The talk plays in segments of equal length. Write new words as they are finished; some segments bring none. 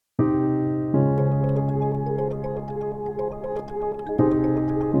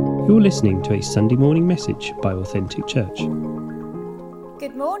You're listening to a Sunday morning message by Authentic Church.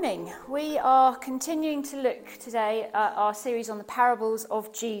 Good morning. We are continuing to look today at our series on the parables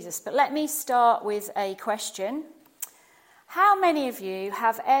of Jesus. But let me start with a question. How many of you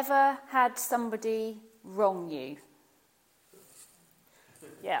have ever had somebody wrong you?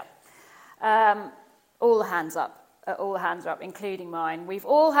 Yeah. All the hands up, including mine. We've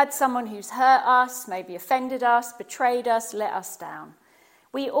all had someone who's hurt us, maybe offended us, betrayed us, let us down.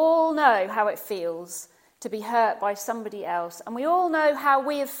 We all know how it feels to be hurt by somebody else, and we all know how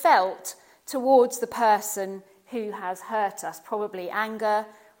we have felt towards the person who has hurt us. Probably anger,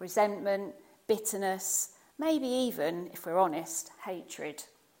 resentment, bitterness, maybe even, if we're honest, hatred.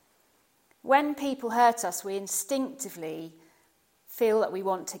 When people hurt us, we instinctively feel that we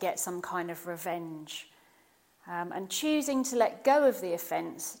want to get some kind of revenge. And choosing to let go of the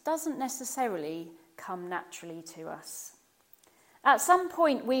offence doesn't necessarily come naturally to us. At some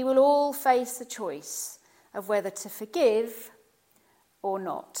point, we will all face the choice of whether to forgive or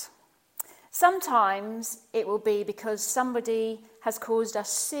not. Sometimes it will be because somebody has caused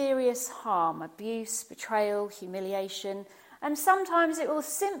us serious harm, abuse, betrayal, humiliation, and sometimes it will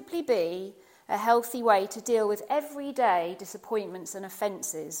simply be a healthy way to deal with everyday disappointments and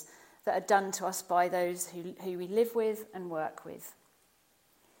offences that are done to us by those who we live with and work with.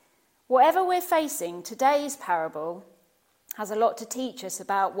 Whatever we're facing, today's parable has a lot to teach us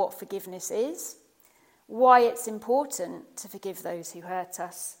about what forgiveness is, why it's important to forgive those who hurt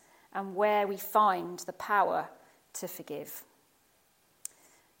us, and where we find the power to forgive.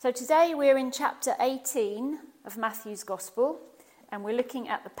 So today we're in chapter 18 of Matthew's Gospel, and we're looking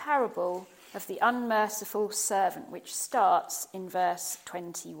at the parable of the Unmerciful Servant, which starts in verse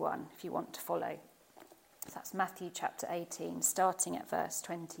 21, if you want to follow. So that's Matthew chapter 18, starting at verse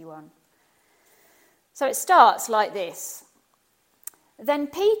 21. So it starts like this. Then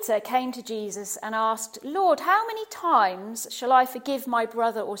Peter came to Jesus and asked, "Lord, how many times shall I forgive my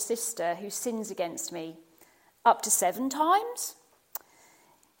brother or sister who sins against me? Up to 7 times?"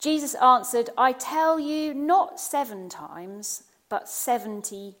 Jesus answered, "I tell you, not 7 times, but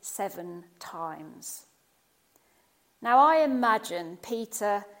 77 times." Now I imagine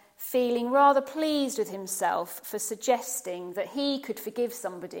Peter feeling rather pleased with himself for suggesting that he could forgive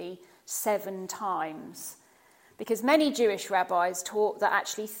somebody 7 times. Because many Jewish rabbis taught that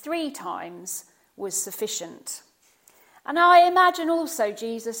actually 3 times was sufficient. And I imagine also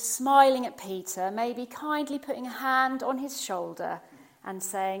Jesus smiling at Peter, maybe kindly putting a hand on his shoulder and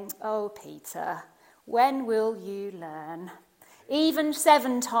saying, "Oh, Peter, when will you learn? Even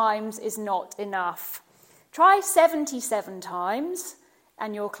 7 times is not enough. Try 77 times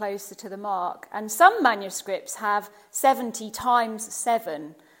and you're closer to the mark." And some manuscripts have 70 times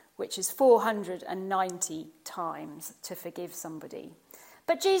 7, which is 490 times to forgive somebody.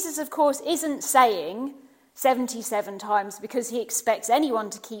 But Jesus, of course, isn't saying 77 times because he expects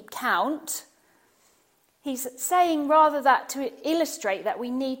anyone to keep count. He's saying rather that to illustrate that we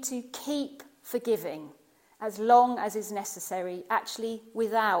need to keep forgiving as long as is necessary, actually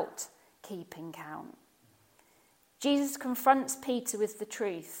without keeping count. Jesus confronts Peter with the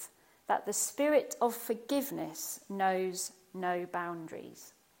truth that the spirit of forgiveness knows no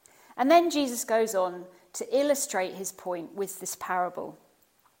boundaries. And then Jesus goes on to illustrate his point with this parable.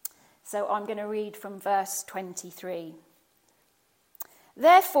 So I'm going to read from verse 23.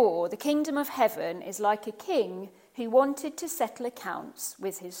 "Therefore, the kingdom of heaven is like a king who wanted to settle accounts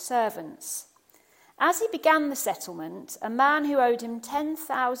with his servants. As he began the settlement, a man who owed him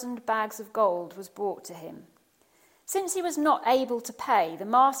 10,000 bags of gold was brought to him. Since he was not able to pay, the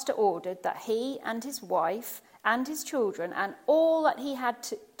master ordered that he and his wife and his children and all that he had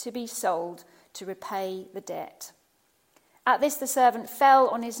to be sold to repay the debt. At this the servant fell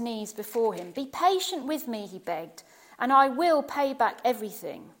on his knees before him. 'Be patient with me,' he begged, 'and I will pay back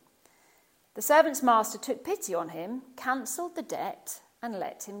everything.' The servant's master took pity on him, cancelled the debt, and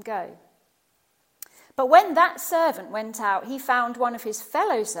let him go. But when that servant went out, he found one of his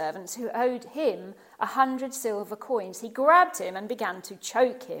fellow servants who owed him 100 silver coins. He grabbed him and began to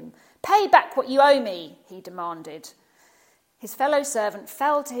choke him. 'Pay back what you owe me,' he demanded. His fellow servant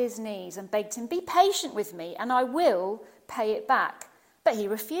fell to his knees and begged him, 'Be patient with me, and I will pay it back.' But he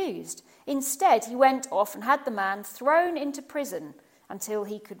refused. Instead, he went off and had the man thrown into prison until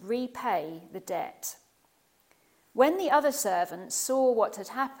he could repay the debt. When the other servants saw what had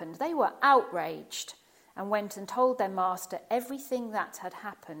happened, they were outraged and went and told their master everything that had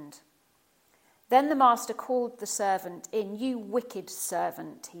happened. Then the master called the servant in. 'You wicked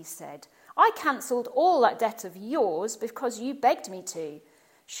servant,' he said. 'I cancelled all that debt of yours because you begged me to.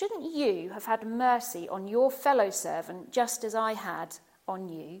 Shouldn't you have had mercy on your fellow servant just as I had on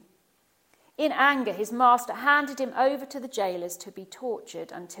you?' In anger, his master handed him over to the jailers to be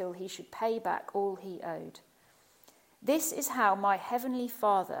tortured until he should pay back all he owed. This is how my heavenly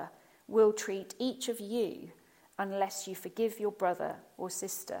Father will treat each of you unless you forgive your brother or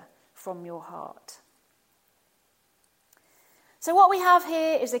sister from your heart. So what we have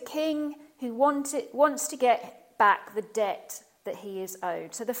here is a king who wants to get back the debt that he is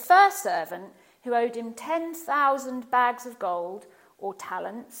owed. So the first servant, who owed him 10,000 bags of gold or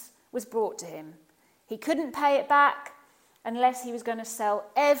talents, was brought to him. He couldn't pay it back unless he was going to sell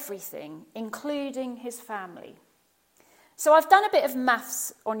everything, including his family. So I've done a bit of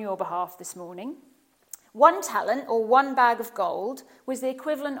maths on your behalf this morning. 1 talent, or 1 bag of gold, was the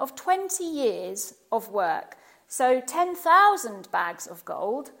equivalent of 20 years of work. So 10,000 bags of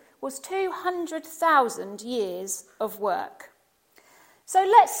gold was 200,000 years of work. So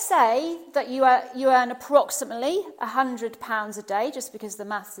let's say that you earn approximately £100 a day, just because the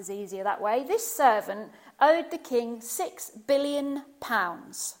maths is easier that way. This servant owed the king £6 billion.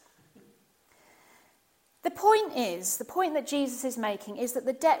 The point that Jesus is making is that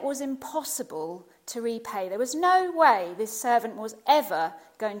the debt was impossible to repay. There was no way this servant was ever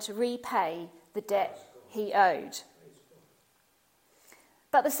going to repay the debt he owed.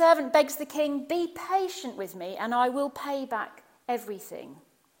 But the servant begs the king, "Be patient with me and I will pay back everything."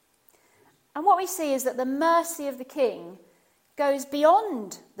 And what we see is that the mercy of the king goes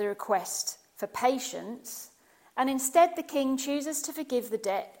beyond the request for patience, and instead the king chooses to forgive the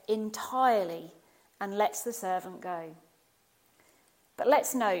debt entirely and lets the servant go. But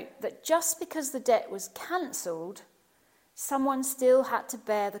let's note that just because the debt was cancelled, someone still had to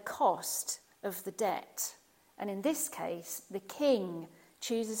bear the cost of the debt. And in this case, the king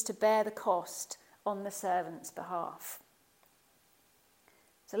chooses to bear the cost on the servant's behalf.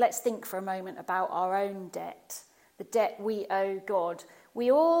 So let's think for a moment about our own debt, the debt we owe God.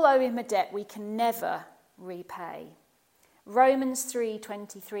 We all owe him a debt we can never repay. Romans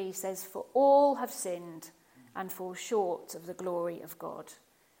 3:23 says, "For all have sinned and fall short of the glory of God."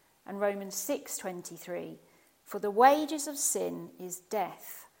 And Romans 6:23, "For the wages of sin is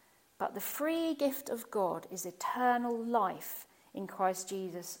death, but the free gift of God is eternal life in Christ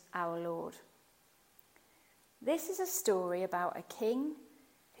Jesus our Lord." This is a story about a king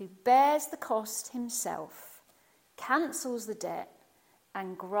who bears the cost himself, cancels the debt,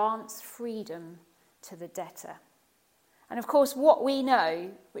 and grants freedom to the debtor. And of course, what we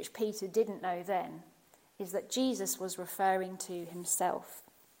know, which Peter didn't know then, is that Jesus was referring to himself.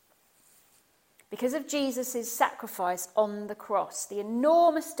 Because of Jesus' sacrifice on the cross, the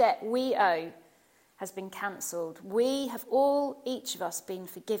enormous debt we owe has been cancelled. We have all, each of us, been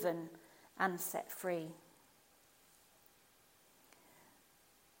forgiven and set free.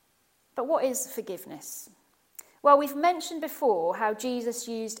 But what is forgiveness? Well, we've mentioned before how Jesus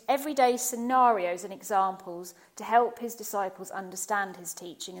used everyday scenarios and examples to help his disciples understand his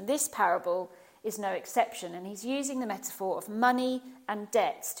teaching, and this parable is no exception, and he's using the metaphor of money and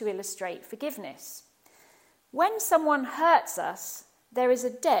debts to illustrate forgiveness. When someone hurts us, there is a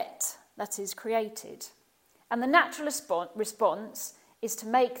debt that is created, and the natural response is to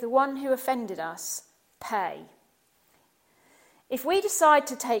make the one who offended us pay. If we decide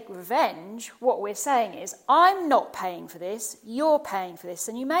to take revenge, what we're saying is, I'm not paying for this, you're paying for this.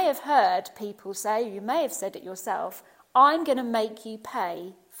 And you may have heard people say, you may have said it yourself, I'm going to make you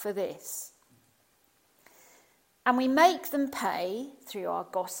pay for this. And we make them pay through our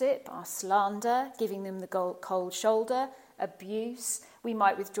gossip, our slander, giving them the cold shoulder, abuse. We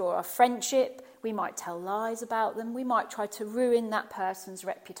might withdraw our friendship. We might tell lies about them. We might try to ruin that person's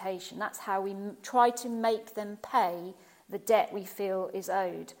reputation. That's how we try to make them pay the debt we feel is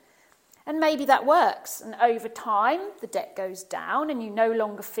owed. And maybe that works, and over time the debt goes down and you no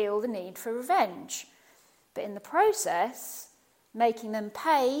longer feel the need for revenge. But in the process, making them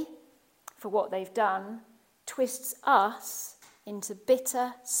pay for what they've done twists us into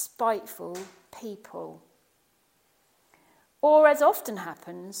bitter, spiteful people. Or, as often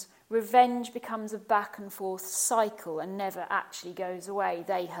happens, revenge becomes a back and forth cycle and never actually goes away.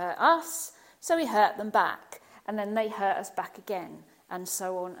 They hurt us, so we hurt them back. And then they hurt us back again, and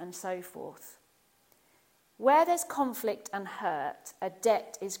so on and so forth. Where there's conflict and hurt, a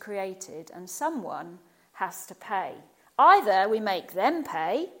debt is created and someone has to pay. Either we make them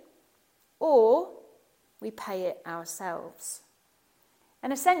pay, or we pay it ourselves.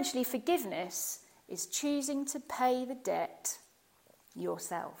 And essentially, forgiveness is choosing to pay the debt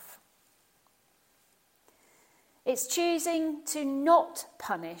yourself. It's choosing to not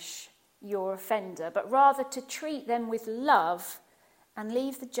punish your offender, but rather to treat them with love and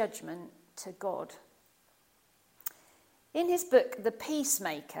leave the judgment to God. In his book, The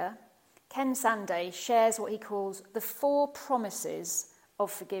Peacemaker, Ken Sande shares what he calls the 4 promises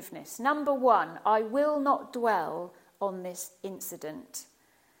of forgiveness. Number 1, I will not dwell on this incident,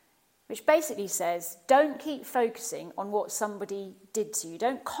 which basically says don't keep focusing on what somebody did to you.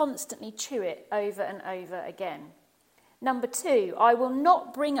 Don't constantly chew it over and over again. Number 2, I will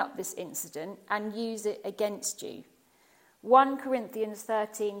not bring up this incident and use it against you. 1 Corinthians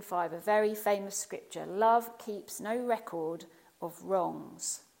 13:5, a very famous scripture. Love keeps no record of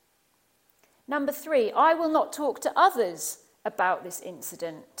wrongs. Number 3, I will not talk to others about this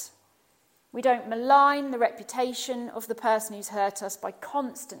incident. We don't malign the reputation of the person who's hurt us by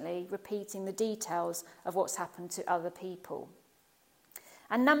constantly repeating the details of what's happened to other people.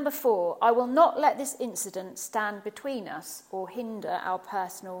 And number 4, I will not let this incident stand between us or hinder our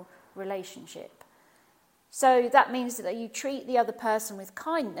personal relationship. So that means that you treat the other person with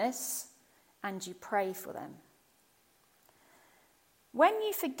kindness and you pray for them. When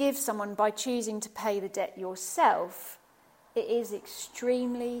you forgive someone by choosing to pay the debt yourself, it is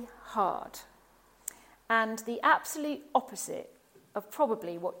extremely hard and the absolute opposite of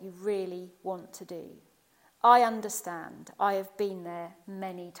probably what you really want to do. I understand. I have been there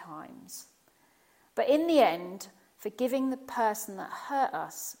many times. But in the end, forgiving the person that hurt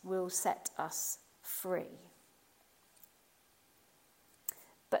us will set us free.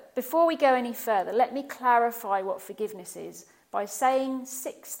 But before we go any further, let me clarify what forgiveness is by saying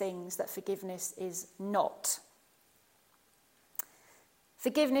 6 things that forgiveness is not.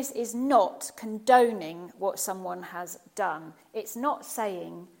 Forgiveness is not condoning what someone has done. It's not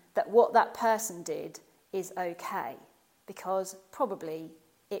saying that what that person did is okay, because probably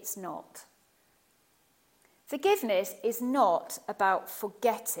it's not. Forgiveness is not about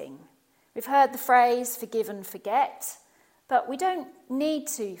forgetting. We've heard the phrase forgive and forget, but we don't need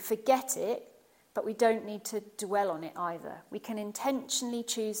to forget it, but we don't need to dwell on it either. We can intentionally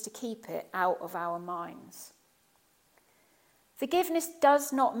choose to keep it out of our minds. Forgiveness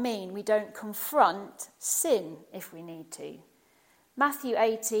does not mean we don't confront sin if we need to. Matthew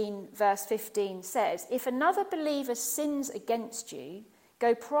 18 verse 15 says, if another believer sins against you,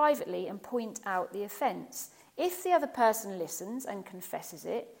 go privately and point out the offence. If the other person listens and confesses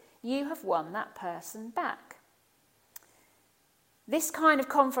it, you have won that person back. This kind of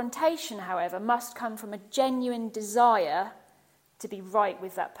confrontation, however, must come from a genuine desire to be right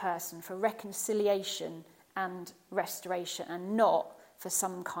with that person, for reconciliation and restoration, and not for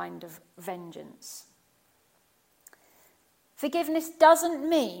some kind of vengeance. Forgiveness doesn't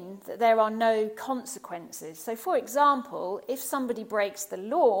mean that there are no consequences. So, for example, if somebody breaks the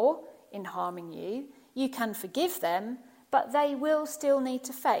law in harming you, you can forgive them, but they will still need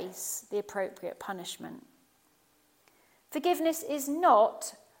to face the appropriate punishment. Forgiveness is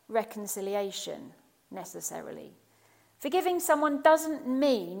not reconciliation, necessarily. Forgiving someone doesn't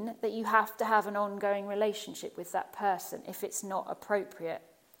mean that you have to have an ongoing relationship with that person if it's not appropriate.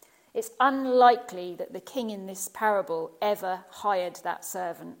 It's unlikely that the king in this parable ever hired that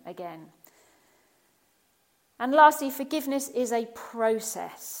servant again. And lastly, forgiveness is a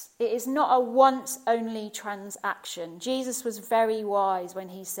process. It is not a once-only transaction. Jesus was very wise when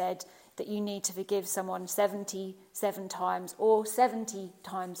he said that you need to forgive someone 77 times or 70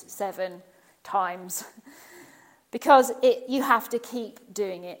 times 7 times. Because you have to keep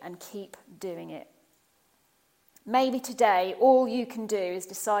doing it and keep doing it. Maybe today all you can do is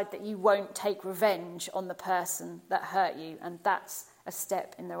decide that you won't take revenge on the person that hurt you, and that's a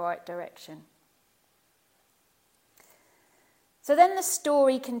step in the right direction. So then the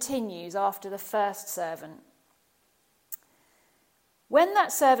story continues after the first servant. When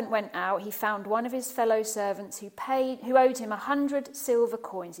that servant went out, he found one of his fellow servants who owed him 100 silver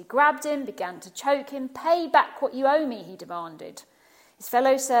coins. He grabbed him, began to choke him. Pay back what you owe me, he demanded. His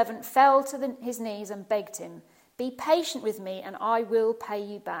fellow servant fell to his knees and begged him, be patient with me and I will pay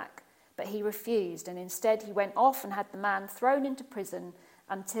you back. But he refused, and instead he went off and had the man thrown into prison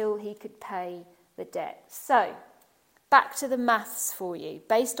until he could pay the debt. So, back to the maths for you.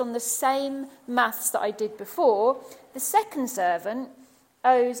 Based on the same maths that I did before, the second servant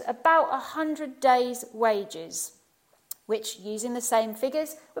owes about 100 days' wages, which, using the same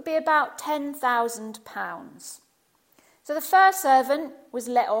figures, would be about £10,000. So the first servant was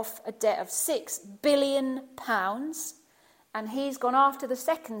let off a debt of £6 billion, and he's gone after the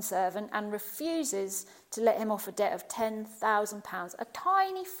second servant and refuses to let him off a debt of £10,000, a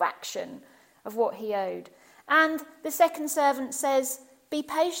tiny fraction of what he owed. And the second servant says, be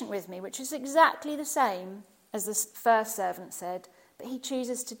patient with me, which is exactly the same as the first servant said, but he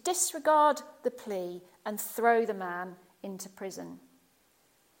chooses to disregard the plea and throw the man into prison.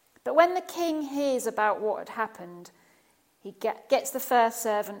 But when the king hears about what had happened, He gets the first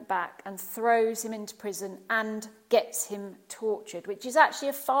servant back and throws him into prison and gets him tortured, which is actually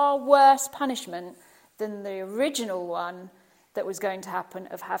a far worse punishment than the original one that was going to happen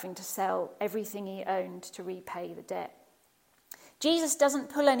of having to sell everything he owned to repay the debt. Jesus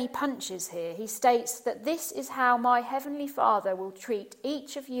doesn't pull any punches here. He states that this is how my heavenly Father will treat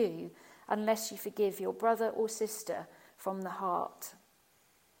each of you unless you forgive your brother or sister from the heart.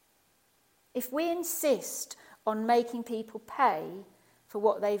 If we insist on making people pay for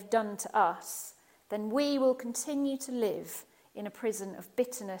what they've done to us, then we will continue to live in a prison of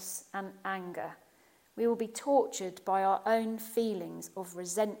bitterness and anger. We will be tortured by our own feelings of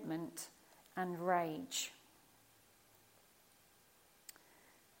resentment and rage.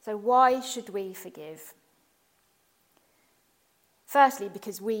 So why should we forgive? Firstly,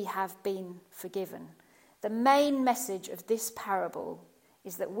 because we have been forgiven. The main message of this parable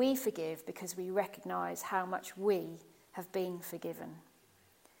is that we forgive because we recognise how much we have been forgiven.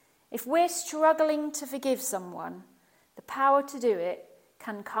 If we're struggling to forgive someone, the power to do it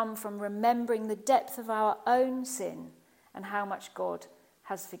can come from remembering the depth of our own sin and how much God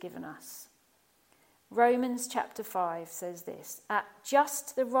has forgiven us. Romans chapter 5 says this: "At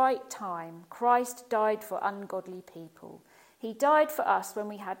just the right time, Christ died for ungodly people. He died for us when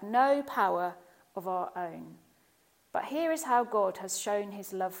we had no power of our own. But here is how God has shown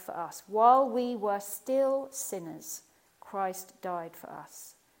his love for us. While we were still sinners, Christ died for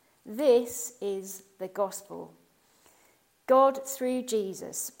us." This is the gospel. God, through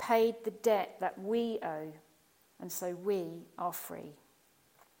Jesus, paid the debt that we owe, and so we are free.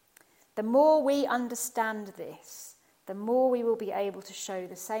 The more we understand this, the more we will be able to show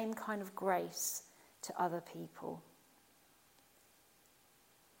the same kind of grace to other people.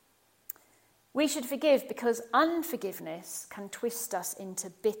 We should forgive because unforgiveness can twist us into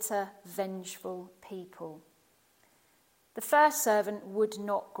bitter, vengeful people. The first servant would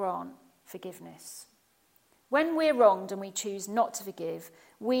not grant forgiveness. When we're wronged and we choose not to forgive,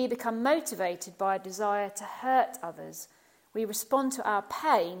 we become motivated by a desire to hurt others. We respond to our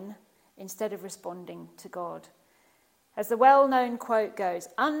pain instead of responding to God. As the well-known quote goes,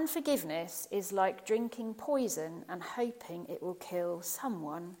 unforgiveness is like drinking poison and hoping it will kill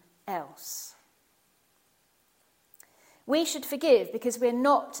someone else. We should forgive because we're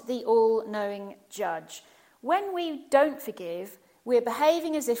not the all-knowing judge. When we don't forgive, we're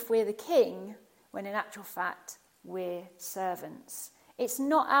behaving as if we're the king, when in actual fact, we're servants. It's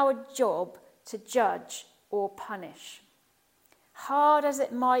not our job to judge or punish. Hard as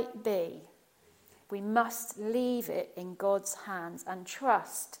it might be, we must leave it in God's hands and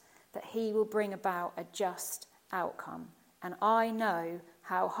trust that he will bring about a just outcome. And I know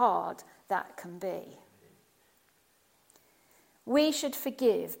how hard that can be. We should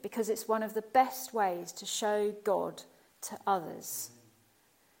forgive because it's one of the best ways to show God to others.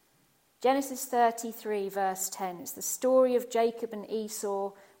 Genesis 33 verse 10, it's the story of Jacob and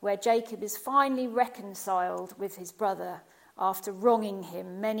Esau, where Jacob is finally reconciled with his brother after wronging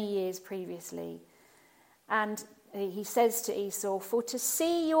him many years previously. And he says to Esau, "For to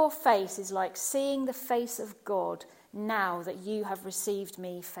see your face is like seeing the face of God now that you have received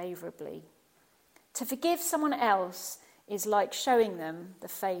me favourably." To forgive someone else is like showing them the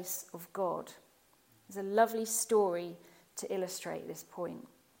face of God. There's a lovely story to illustrate this point.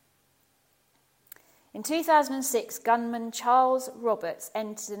 In 2006, gunman Charles Roberts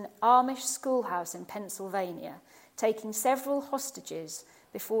entered an Amish schoolhouse in Pennsylvania, taking several hostages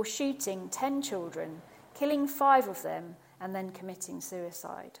before shooting 10 children, killing 5 of them, and then committing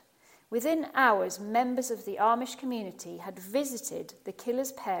suicide. Within hours, members of the Amish community had visited the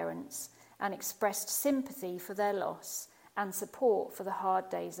killer's parents and expressed sympathy for their loss and support for the hard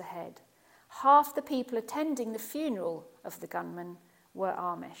days ahead. Half the people attending the funeral of the gunman were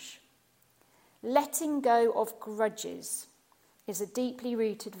Amish. Letting go of grudges is a deeply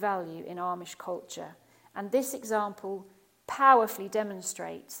rooted value in Amish culture, and this example powerfully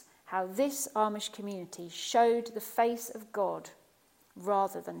demonstrates how this Amish community showed the face of God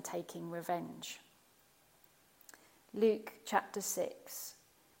rather than taking revenge. Luke chapter 6.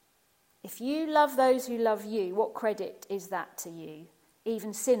 If you love those who love you, what credit is that to you?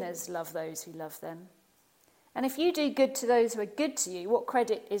 Even sinners love those who love them. And if you do good to those who are good to you, what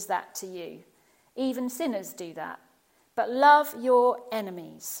credit is that to you? Even sinners do that. But love your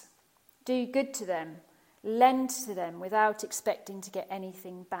enemies. Do good to them. Lend to them without expecting to get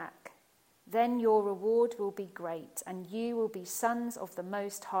anything back. Then your reward will be great, and you will be sons of the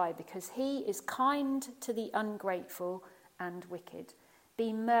Most High, because he is kind to the ungrateful and wicked.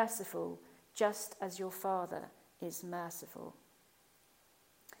 Be merciful, just as your Father is merciful.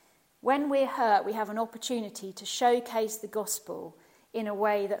 When we're hurt, we have an opportunity to showcase the gospel in a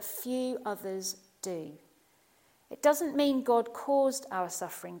way that few others do. It doesn't mean God caused our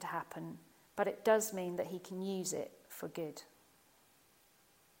suffering to happen, but it does mean that he can use it for good.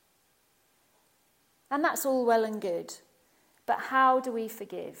 And that's all well and good. But how do we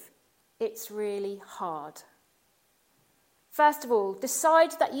forgive? It's really hard. First of all,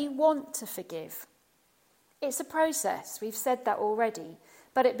 decide that you want to forgive. It's a process, we've said that already,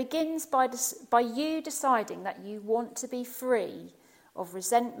 but it begins by you deciding that you want to be free of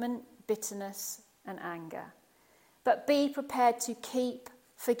resentment, bitterness, and anger. But be prepared to keep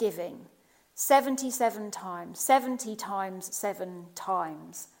forgiving 77 times, 70 times, 7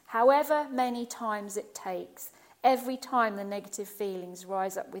 times, however many times it takes. Every time the negative feelings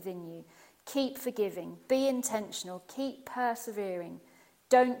rise up within you, keep forgiving, be intentional, keep persevering.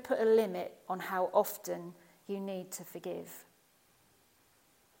 Don't put a limit on how often you need to forgive.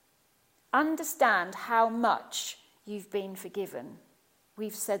 Understand how much you've been forgiven.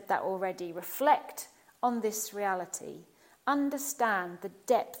 We've said that already. Reflect on this reality. Understand the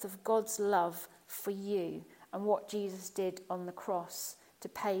depth of God's love for you and what Jesus did on the cross to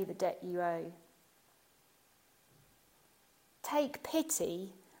pay the debt you owe. Take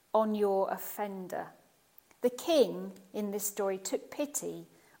pity on your offender. The king in this story took pity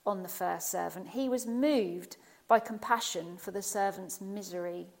on the first servant. He was moved by compassion for the servant's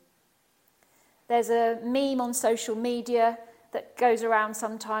misery. There's a meme on social media that goes around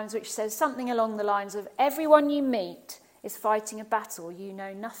sometimes which says something along the lines of, everyone you meet is fighting a battle you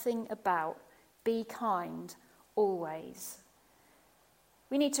know nothing about. Be kind always.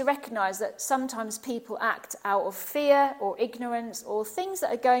 We need to recognise that sometimes people act out of fear or ignorance or things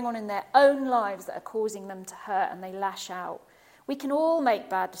that are going on in their own lives that are causing them to hurt, and they lash out. We can all make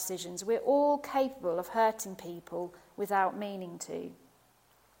bad decisions. We're all capable of hurting people without meaning to.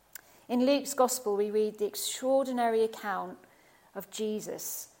 In Luke's Gospel, we read the extraordinary account of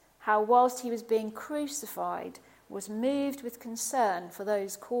Jesus, how whilst he was being crucified, was moved with concern for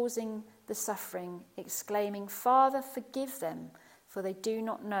those causing the suffering, exclaiming, "Father, forgive them, for they do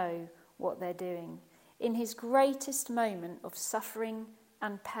not know what they're doing." In his greatest moment of suffering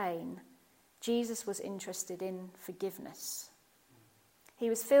and pain, Jesus was interested in forgiveness. He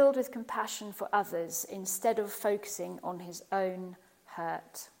was filled with compassion for others instead of focusing on his own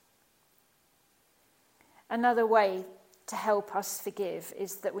hurt. Another way to help us forgive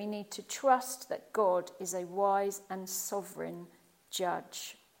is that we need to trust that God is a wise and sovereign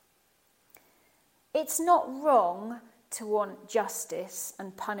judge. It's not wrong to want justice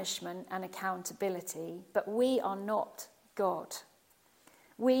and punishment and accountability, but we are not God.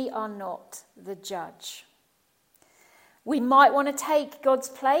 We are not the judge. We might want to take God's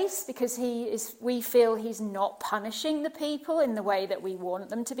place because we feel he's not punishing the people in the way that we want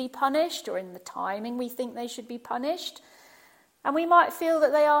them to be punished or in the timing we think they should be punished. And we might feel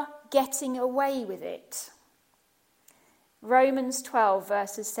that they are getting away with it. Romans 12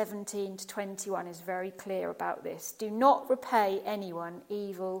 verses 17 to 21 is very clear about this. Do not repay anyone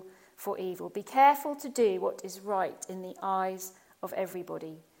evil for evil. Be careful to do what is right in the eyes of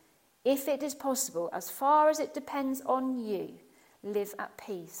everybody. If it is possible, as far as it depends on you, live at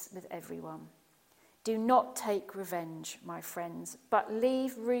peace with everyone. Do not take revenge, my friends, but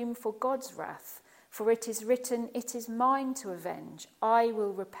leave room for God's wrath. For it is written, "It is mine to avenge. I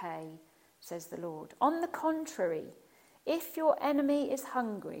will repay," says the Lord. On the contrary, if your enemy is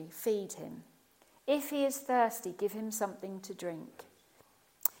hungry, feed him. If he is thirsty, give him something to drink.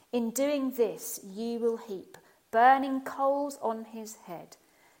 In doing this, you will heap burning coals on his head.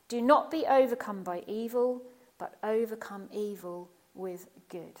 Do not be overcome by evil, but overcome evil with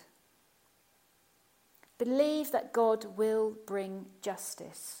good. Believe that God will bring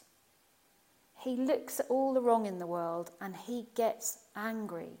justice. He looks at all the wrong in the world and he gets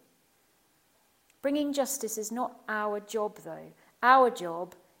angry. Bringing justice is not our job, though. Our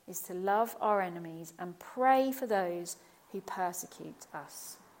job is to love our enemies and pray for those who persecute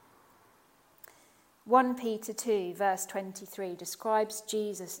us. 1 Peter 2 verse 23 describes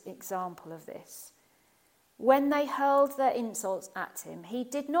Jesus' example of this. When they hurled their insults at him, he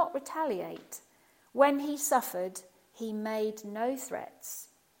did not retaliate. When he suffered, he made no threats.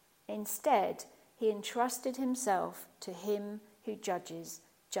 Instead, he entrusted himself to him who judges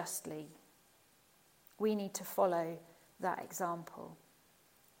justly. We need to follow that example.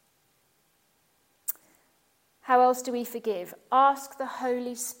 How else do we forgive? Ask the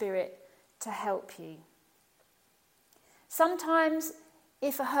Holy Spirit to help you. Sometimes,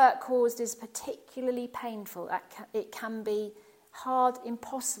 if a hurt caused is particularly painful, it can be hard,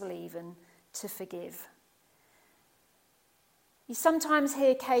 impossible even, to forgive. You sometimes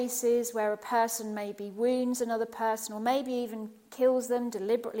hear cases where a person maybe wounds another person or maybe even kills them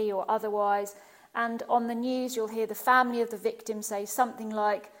deliberately or otherwise, and on the news you'll hear the family of the victim say something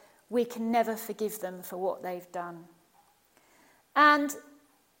like, "We can never forgive them for what they've done." And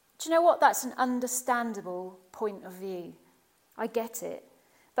do you know what? That's an understandable point of view. I get it.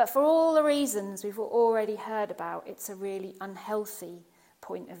 But for all the reasons we've already heard about, it's a really unhealthy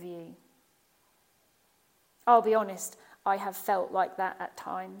point of view. I'll be honest, I have felt like that at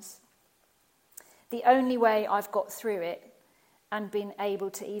times. The only way I've got through it and been able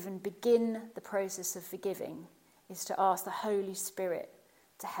to even begin the process of forgiving is to ask the Holy Spirit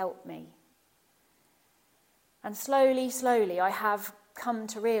to help me. And slowly, I have come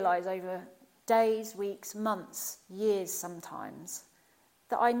to realise over days, weeks, months, years sometimes,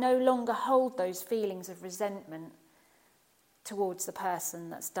 that I no longer hold those feelings of resentment towards the person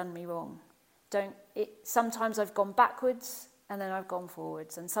that's done me wrong. Sometimes I've gone backwards and then I've gone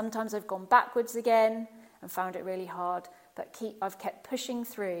forwards, and sometimes I've gone backwards again and found it really hard, but I've kept pushing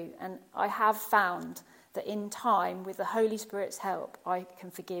through, and I have found that in time, with the Holy Spirit's help, I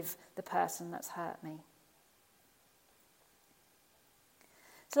can forgive the person that's hurt me.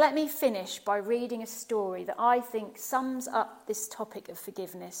 So let me finish by reading a story that I think sums up this topic of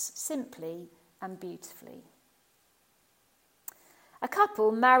forgiveness simply and beautifully. A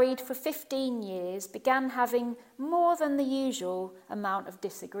couple married for 15 years began having more than the usual amount of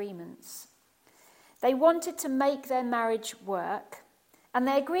disagreements. They wanted to make their marriage work, and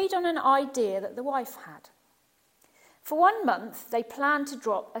they agreed on an idea that the wife had. For 1 month, they planned to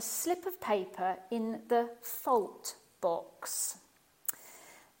drop a slip of paper in the fault box.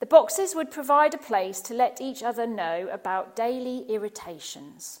 The boxes would provide a place to let each other know about daily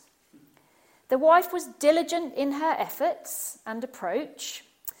irritations. The wife was diligent in her efforts and approach,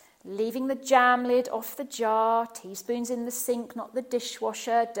 leaving the jam lid off the jar, teaspoons in the sink, not the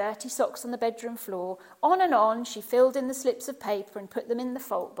dishwasher, dirty socks on the bedroom floor. On and on, she filled in the slips of paper and put them in the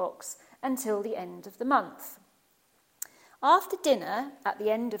fault box until the end of the month. After dinner, at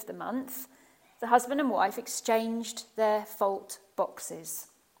the end of the month, the husband and wife exchanged their fault boxes.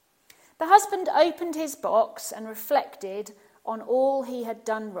 The husband opened his box and reflected on all he had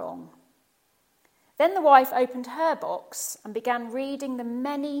done wrong. Then the wife opened her box and began reading the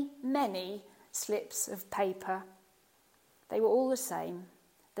many slips of paper. They were all the same.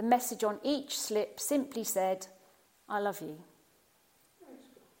 The message on each slip simply said, "I love you."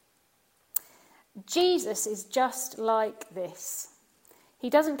 Jesus is just like this. He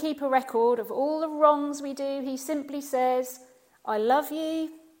doesn't keep a record of all the wrongs we do. He simply says, "I love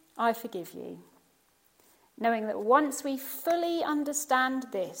you, I forgive you." Knowing that once we fully understand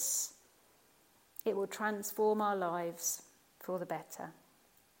this, it will transform our lives for the better.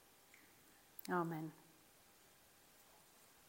 Amen.